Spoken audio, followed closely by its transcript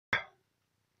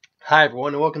Hi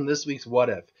everyone, and welcome to this week's What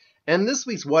If. And this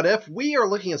week's What If, we are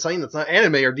looking at something that's not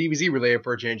anime or DBZ related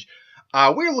for a change.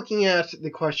 We're looking at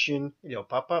the question,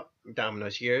 pop,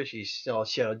 Domino's here, she's all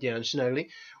shut down snugly.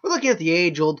 We're looking at the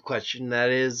age-old question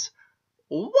that is,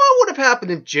 what would have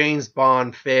happened if James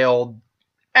Bond failed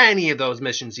any of those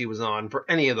missions he was on for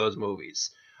any of those movies?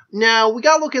 Now, we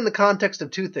gotta look in the context of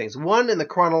two things. One, in the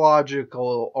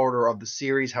chronological order of the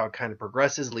series, how it kind of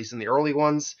progresses, at least in the early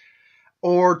ones.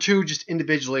 Or two, just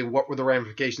individually, what would the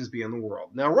ramifications be in the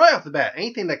world? Now, right off the bat,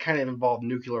 anything that kind of involved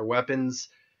nuclear weapons,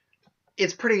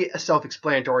 it's pretty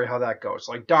self-explanatory how that goes.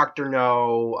 Like Dr.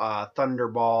 No,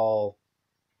 Thunderball,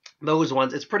 those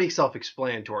ones, it's pretty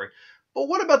self-explanatory. But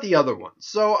what about the other ones?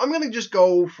 So I'm going to just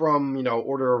go from,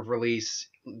 order of release.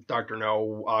 Dr.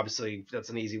 No, obviously,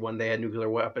 that's an easy one. They had nuclear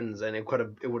weapons, and it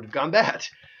would have gone bad.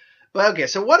 But okay,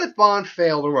 so what if Bond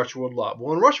failed in Russia with Love?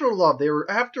 Well, in Russia with Love, they were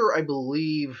after, I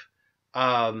believe,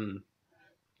 a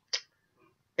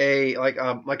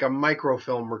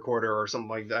microfilm recorder or something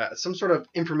like that, some sort of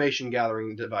information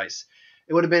gathering device.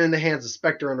 It would have been in the hands of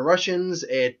Spectre and the Russians.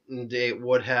 It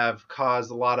would have caused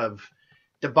a lot of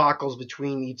debacles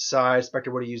between each side.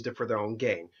 Spectre would have used it for their own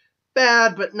gain.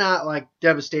 Bad, but not like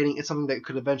devastating. It's something that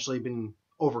could eventually have been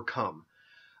overcome.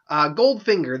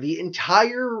 Goldfinger, the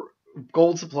entire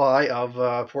gold supply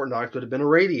of Fort Knox would have been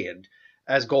irradiated.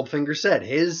 As Goldfinger said,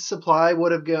 his supply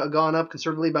would have gone up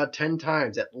considerably about 10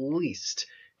 times at least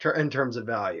in terms of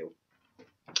value.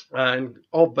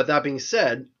 But that being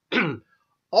said,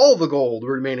 all the gold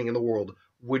remaining in the world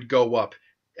would go up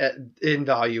in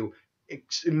value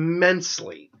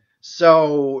immensely.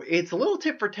 So it's a little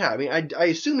tit for tat. I mean, I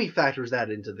assume he factors that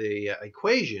into the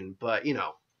equation, but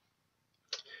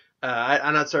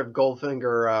I'm not sure if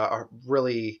Goldfinger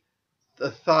really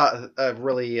thought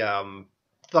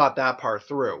that part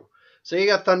through. So you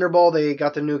got Thunderball, they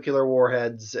got the nuclear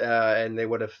warheads, and they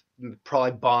would have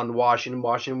probably bombed Washington.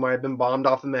 Washington might have been bombed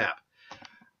off the map.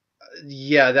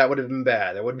 Yeah, that would have been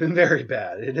bad. That would have been very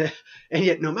bad. And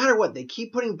yet, no matter what, they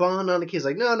keep putting Bond on the case.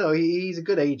 Like, no, he's a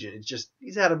good agent. It's just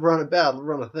he's had a run of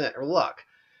luck.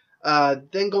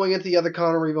 Then going into the other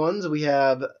Connery ones, we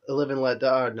have Live and Let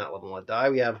Die. Not Live and Let Die.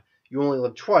 We have You Only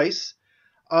Live Twice.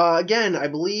 Again, I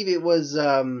believe it was.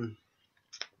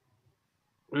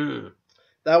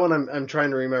 That one I'm trying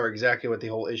to remember exactly what the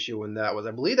whole issue in that was.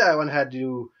 I believe that one had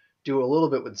to do a little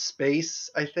bit with space,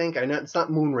 I think. I know it's not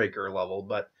Moonraker level,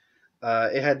 but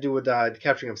it had to do with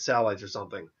capturing of satellites or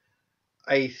something.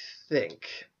 I think.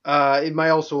 It might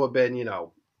also have been,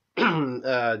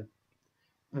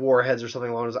 warheads or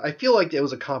something along those lines. I feel like it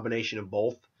was a combination of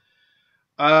both.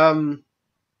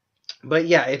 But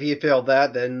yeah, if he failed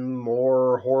that, then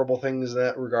more horrible things in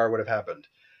that regard would have happened.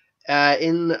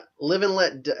 In Live and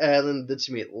Let, and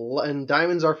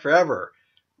Diamonds Are Forever,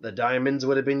 the diamonds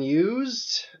would have been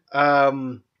used.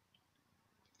 What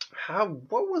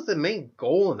was the main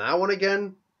goal in that one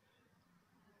again?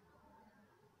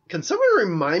 Can someone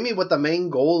remind me what the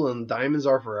main goal in Diamonds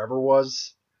Are Forever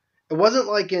was? It wasn't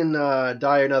like in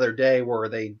Die Another Day where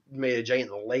they made a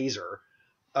giant laser.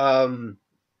 I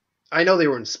know they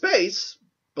were in space,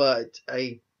 but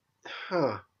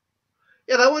yeah,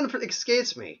 that one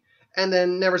escapes me. And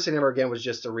then Never Say Never Again was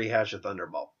just a rehash of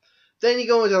Thunderball. Then you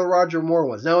go into the Roger Moore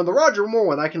ones. Now, in the Roger Moore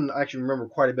one, I can actually remember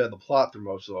quite a bit of the plot through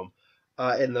most of them,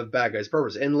 in the Bad Guy's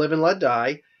Purpose. In Live and Let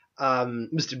Die,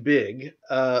 Mr. Big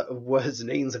was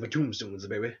names of a tombstones,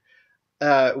 baby.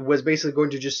 Was basically going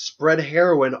to just spread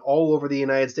heroin all over the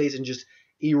United States and just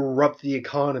erupt the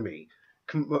economy.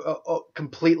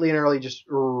 Completely and utterly just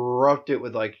erupt it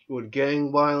with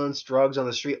gang violence, drugs on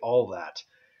the street, all that.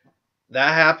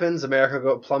 That happens.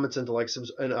 America plummets into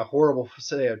a horrible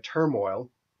state of turmoil.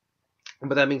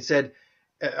 But that being said,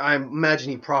 I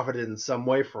imagine he profited in some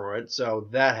way from it, so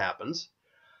that happens.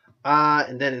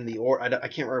 And then in the I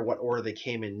can't remember what order they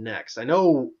came in next. I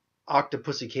know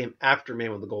Octopussy came after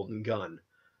Man with the Golden Gun.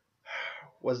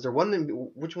 Was there one?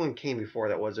 Which one came before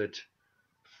that? Was it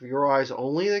For Your Eyes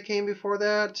Only that came before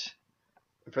that?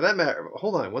 For that matter,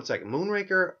 hold on 1 second.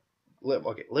 Moonraker, Live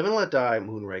and Let Die,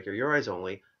 Moonraker, Your Eyes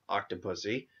Only,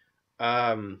 Octopussy,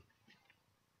 Man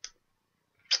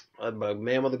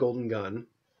with the Golden Gun,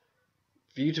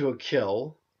 View to a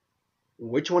Kill.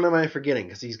 Which one am I forgetting?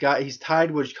 Because he's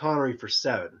tied with Connery for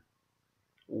 7.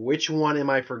 Which one am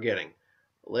I forgetting?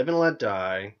 Live and Let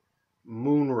Die,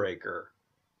 Moonraker,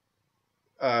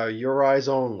 Your Eyes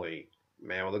Only,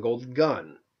 Man with a Golden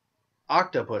Gun,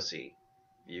 Octopussy,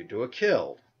 View to a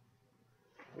Kill.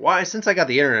 Why, since I got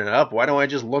the internet up, why don't I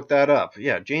just look that up?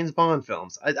 Yeah, James Bond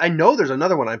films. I know there's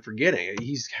another one I'm forgetting.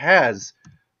 He has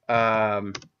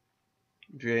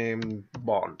James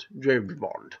Bond.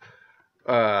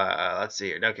 Let's see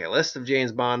here. Okay, list of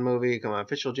James Bond movie. Come on,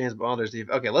 official James Bond.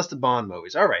 Okay, list of Bond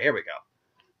movies. All right, here we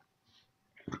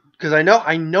go. Because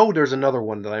I know there's another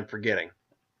one that I'm forgetting.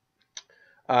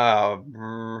 So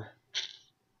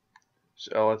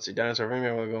let's see. Dinosaur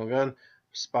Golden Gun.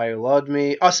 Spy Who Loved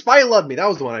Me. Oh, Spy Who Loved Me. That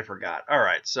was the one I forgot. All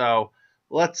right, so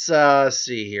let's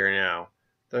see here now.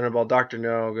 Thunderball, Doctor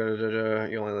No.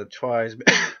 You only live twice.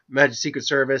 Magic Secret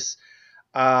Service.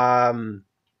 One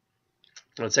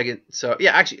second. So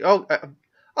yeah, actually. Well,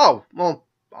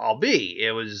 I'll be.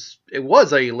 It was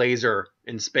a laser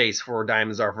in space for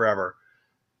Diamonds Are Forever.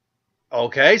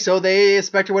 Okay, so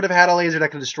Spectre would have had a laser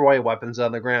that could destroy weapons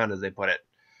on the ground, as they put it.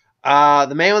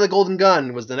 The Man with the Golden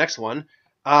Gun was the next one.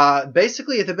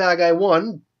 Basically, if the bad guy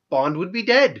won, Bond would be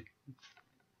dead.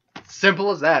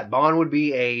 Simple as that. Bond would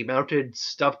be a mounted,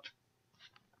 stuffed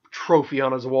trophy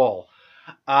on his wall.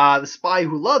 The Spy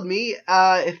Who Loved Me,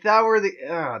 if that were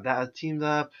that teamed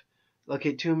up,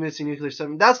 locate 2 missing nuclear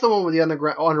submarines. That's the one with the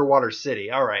underwater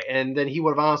city. All right, and then he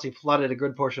would have honestly flooded a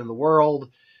good portion of the world.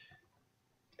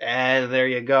 And there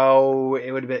you go.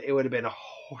 It would have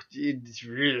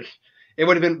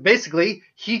been basically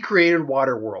he created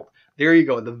Waterworld. There you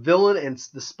go. The villain and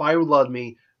the Spy Who Loved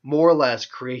Me more or less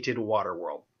created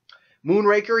Waterworld.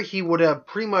 Moonraker, he would have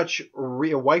pretty much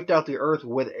wiped out the Earth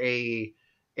with a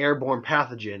airborne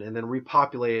pathogen and then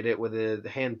repopulated it with the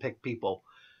hand-picked people.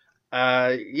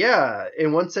 Yeah,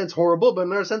 in one sense horrible, but in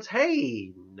another sense,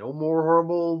 hey, no more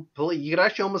horrible. You could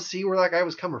actually almost see where that guy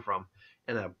was coming from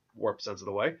in a warped sense of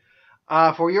the way.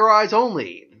 For Your Eyes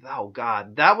Only. Oh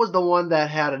God, that was the one that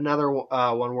had another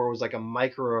one where it was like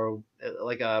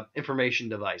a information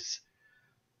device.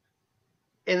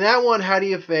 In that one, had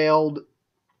he failed,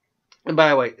 and by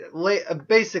the way,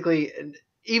 basically,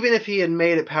 even if he had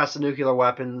made it past the nuclear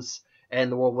weapons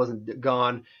and the world wasn't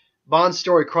gone, Bond's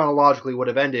story chronologically would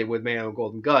have ended with Man with a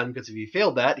Golden Gun, because if he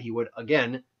failed that, he would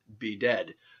again be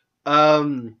dead. But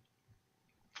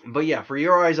yeah, For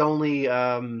Your Eyes Only.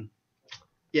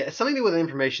 Yeah, it's something to do with an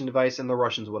information device, and the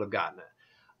Russians would have gotten it.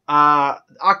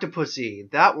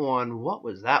 Octopussy, that one, what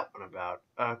was that one about?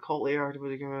 Cold Air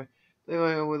Octopussy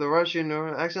with a Russian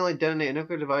accidentally detonate a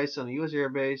nuclear device on a U.S. air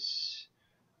base.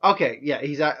 Okay, yeah,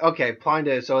 applying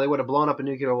to, so they would have blown up a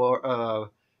nuclear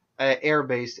air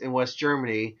base in West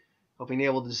Germany, hoping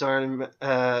able to disarm,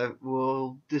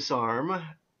 will disarm,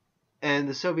 and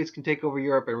the Soviets can take over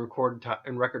Europe in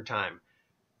record time.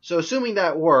 So assuming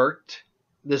that worked,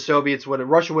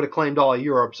 Russia would have claimed all of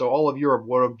Europe, so all of Europe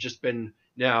would have just been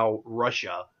now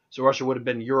Russia. So Russia would have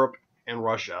been Europe and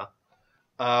Russia.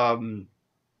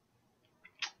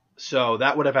 So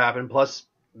that would have happened, plus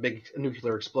big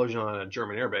nuclear explosion on a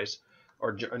German airbase,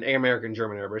 or an American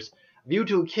German airbase. View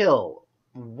to a Kill.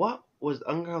 What was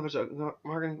uncovered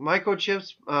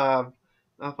microchips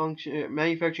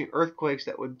manufacturing earthquakes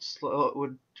that would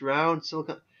drown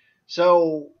silicon.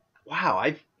 So wow,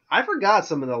 I forgot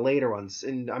some of the later ones,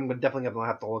 and I'm definitely going to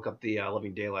have to look up the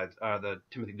Living Daylights, the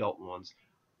Timothy Dalton ones.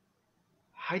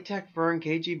 High-tech firm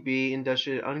KGB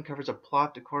Industries uncovers a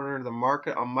plot to corner the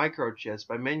market on microchips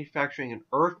by manufacturing an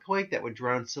earthquake that would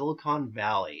drown Silicon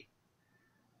Valley.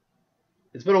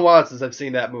 It's been a while since I've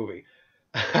seen that movie.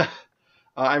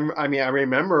 I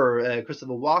remember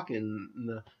Christopher Walken,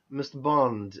 Mr.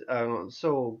 Bond.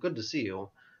 So good to see you.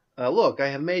 Look, I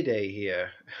have Mayday here.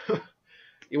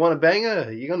 You want to bang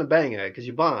her? You're going to bang her because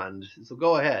you Bond. So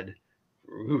go ahead.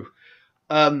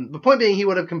 The point being, he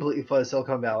would have completely flooded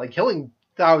Silicon Valley, killing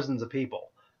thousands of people,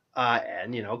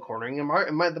 and cornering the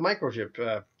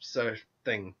microchip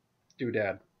thing,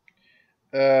 doodad.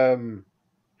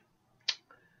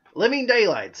 Living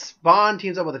Daylights. Bond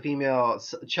teams up with a female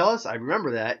cellist. I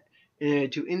remember that.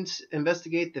 To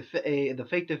investigate the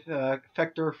fake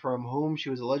defector from whom she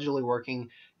was allegedly working,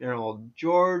 General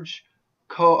George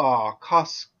Koskov,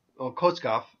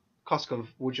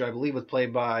 which I believe was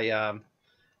played by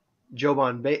Joe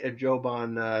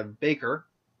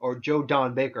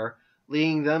Don Baker,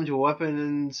 leading them to a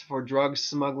weapons for drugs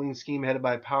smuggling scheme headed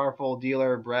by powerful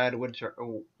dealer Brad Whittaker.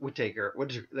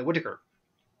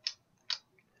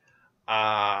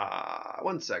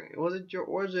 One second. Was it George?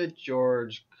 Was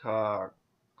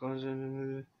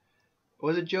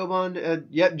it Joe Bond?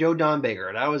 Yep, Joe Don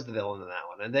Baker. That was the villain in that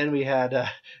one. And then we had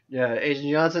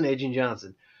Agent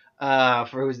Johnson, for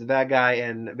who's the bad guy,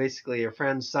 and basically your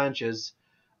friend Sanchez.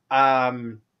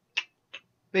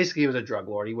 Basically, he was a drug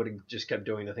lord. He would have just kept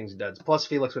doing the things he does. Plus,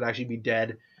 Felix would actually be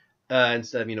dead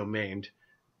instead of maimed,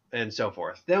 and so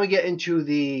forth. Then we get into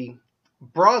the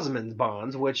Brosnan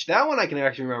Bonds, which that one I can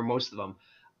actually remember most of them.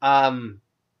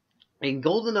 In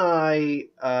GoldenEye,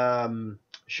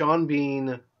 Sean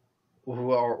Bean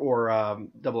or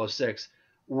 006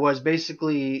 was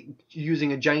basically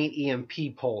using a giant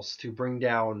EMP pulse to bring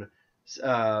down,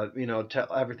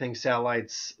 everything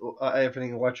satellites,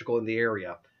 everything electrical in the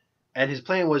area. And his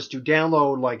plan was to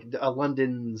download like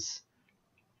London's,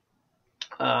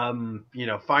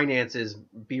 finances,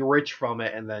 be rich from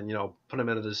it, and then put them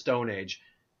into the Stone Age.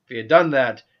 If he had done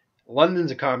that,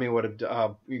 London's economy would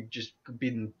have just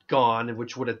been gone,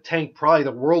 which would have tanked probably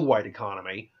the worldwide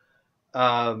economy.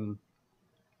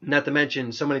 Not to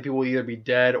mention, so many people will either be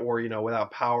dead or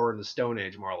without power in the Stone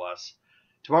Age, more or less.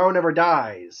 Tomorrow never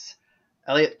dies.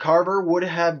 Elliot Carver would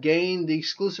have gained the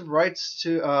exclusive rights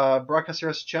to broadcast the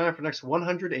rest of China for the next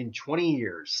 120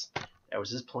 years. That was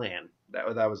his plan.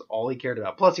 That was all he cared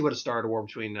about. Plus, he would have started a war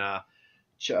between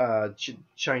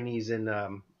Chinese and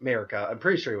America. I'm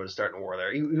pretty sure he would have started a war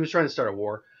there. He was trying to start a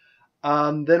war.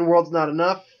 Then World's Not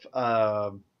Enough.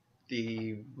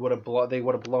 They would have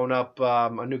blown up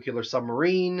a nuclear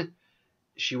submarine.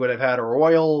 She would have had her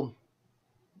oil.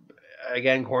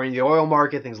 Again, according to the oil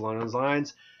market, things along those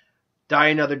lines. Die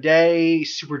Another Day,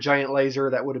 super giant laser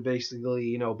that would have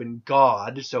basically, been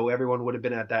God, so everyone would have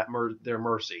been at their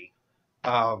mercy,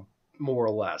 more or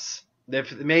less.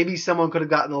 If maybe someone could have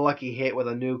gotten a lucky hit with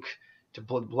a nuke to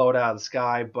blow it out of the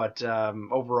sky, but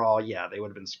overall, yeah, they would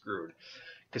have been screwed.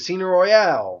 Casino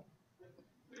Royale,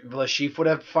 Le Chiffre would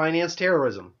have financed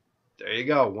terrorism. There you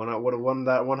go. Would have won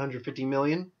that 150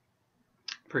 million.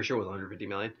 Pretty sure it was 150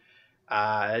 million.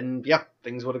 And yeah,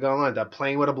 things would have gone on. That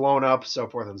plane would have blown up, so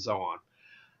forth and so on.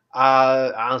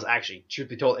 Actually, truth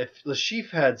be told, if Le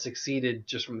Chiffre had succeeded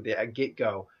just from the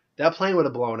get-go, that plane would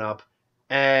have blown up,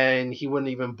 and he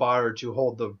wouldn't even bother to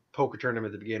hold the poker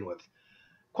tournament to begin with.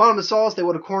 Quantum of Solace, they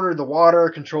would have cornered the water,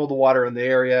 controlled the water in the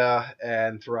area,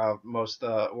 and throughout most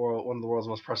world, one of the world's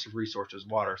most precious resources,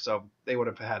 water. So they would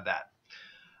have had that.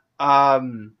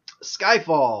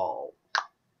 Skyfall.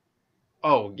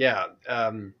 Oh yeah.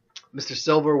 Mr.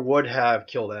 Silver would have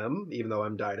killed M, even though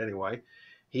M died anyway.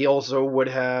 He also would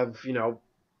have,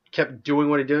 kept doing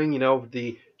what he's doing.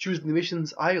 The choose the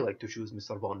missions I like to choose,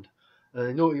 Mr. Bond.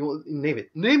 You name it.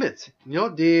 Name it.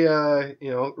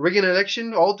 Rig an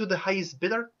election, all to the highest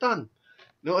bidder, done.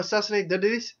 Assassinate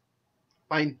this,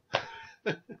 fine.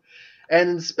 And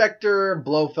Inspector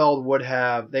Blofeld would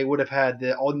have had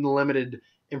the unlimited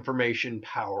information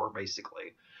power,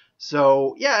 basically.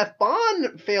 So, yeah, if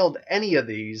Bond failed any of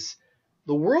these,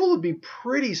 the world would be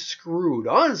pretty screwed.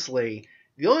 Honestly,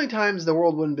 the only times the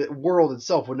world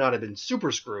itself would not have been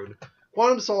super screwed.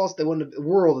 Quantum Solace, the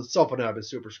world itself would not have been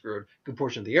super screwed. A good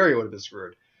portion of the area would have been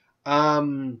screwed. I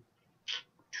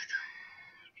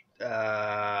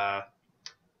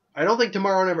don't think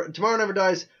Tomorrow Never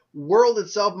Dies. World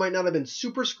itself might not have been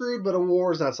super screwed, but a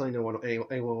war is not something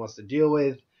anyone wants to deal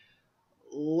with.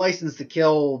 License to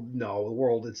Kill, no, the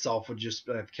world itself would just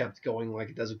have kept going like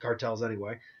it does with cartels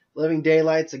anyway. Living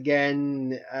Daylights,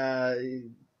 again, I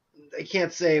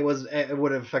can't say it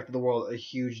would have affected the world a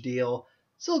huge deal.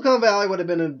 Silicon Valley would have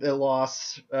been a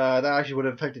loss. That actually would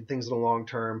have affected things in the long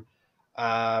term.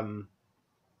 Yeah,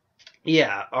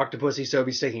 Octopussy,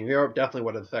 Soviet Taking Europe definitely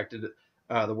would have affected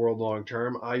the world long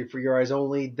term. Eye for Your Eyes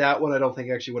Only, that one I don't think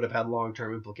actually would have had long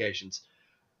term implications.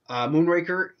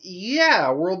 Moonraker,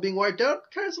 yeah, world being wiped out,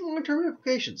 kind of some long-term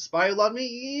implications. Spy Who Loved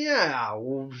Me, yeah,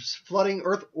 flooding,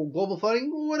 global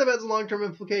flooding would have had some long-term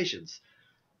implications.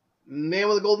 Man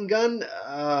with a Golden Gun,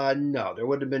 no, there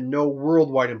would have been no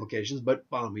worldwide implications, but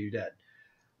Bond would be dead.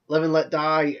 Live and Let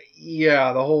Die,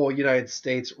 yeah, the whole United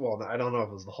States, well, I don't know if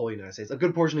it was the whole United States, a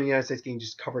good portion of the United States getting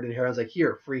just covered in heroin, like,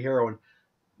 here, free heroin,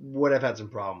 would have had some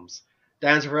problems.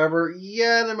 Dance Forever,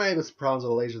 yeah, there might have been some problems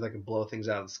with a laser that could blow things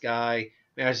out of the sky.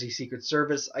 Majesty's Secret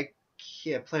Service, I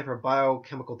can't plan for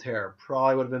biochemical terror.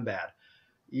 Probably would have been bad.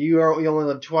 You Only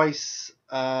Live Twice.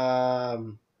 Okay,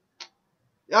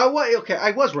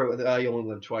 I was right with You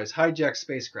Only Live Twice. Hijacked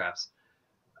spacecrafts.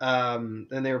 And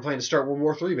they were planning to start World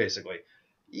War III, basically.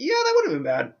 Yeah, that would have been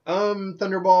bad.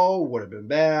 Thunderball would have been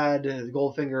bad.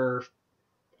 Goldfinger,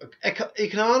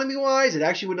 economy-wise, it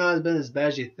actually would not have been as bad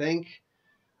as you think.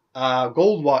 For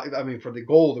the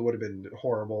gold, it would have been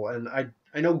horrible. And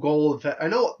I know gold. I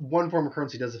know one form of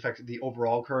currency does affect the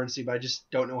overall currency, but I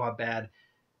just don't know how bad.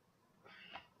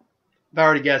 If I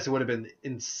were to guess, it would have been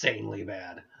insanely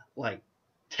bad, like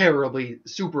terribly,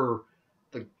 super,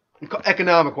 like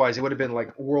economic-wise, it would have been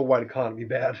like worldwide economy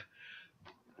bad.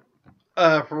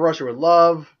 For Russia with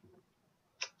Love,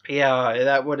 yeah,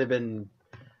 that would have been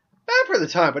bad for the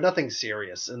time, but nothing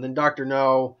serious. And then Dr.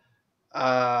 No,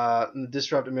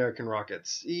 Disrupt American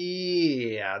Rockets,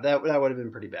 yeah, that would have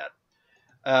been pretty bad.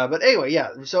 But anyway,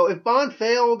 yeah. So if Bond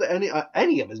failed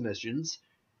any of his missions,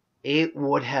 it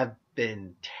would have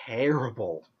been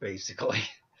terrible, basically.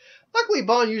 Luckily,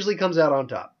 Bond usually comes out on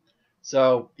top.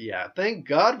 So, yeah, thank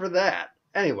God for that.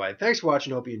 Anyway, thanks for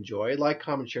watching. Hope you enjoyed. Like,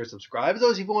 comment, share, subscribe. As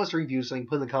always, if you want us to review something,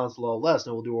 put in the comments below. Let us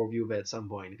know. We'll do a review of it at some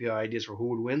point. If you have ideas for who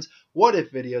would wins, what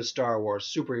if videos, Star Wars,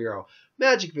 superhero,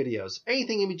 magic videos,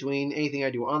 anything in between, anything I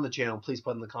do on the channel, please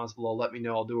put in the comments below. Let me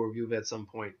know. I'll do a review of it at some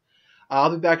point.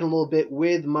 I'll be back in a little bit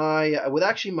with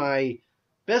my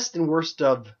best and worst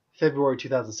of February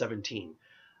 2017.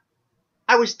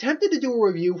 I was tempted to do a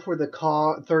review for the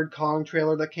third Kong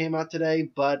trailer that came out today,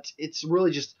 but it's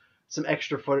really just some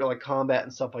extra footage, like combat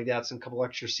and stuff like that, some couple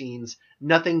extra scenes.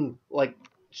 Nothing like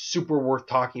super worth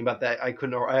talking about that I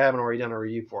haven't already done a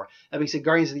review for. That being said,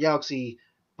 Guardians of the Galaxy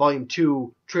Volume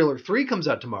 2 Trailer 3 comes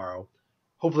out tomorrow.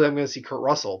 Hopefully I'm going to see Kurt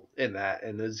Russell in that,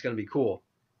 and it's going to be cool.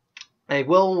 I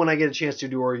will when I get a chance to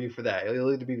do a review for that.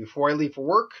 It'll either be before I leave for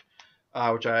work,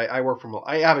 which I work from.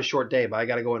 I have a short day, but I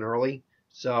got to go in early,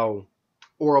 so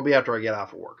or it'll be after I get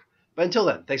off of work. But until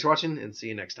then, thanks for watching, and see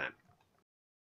you next time.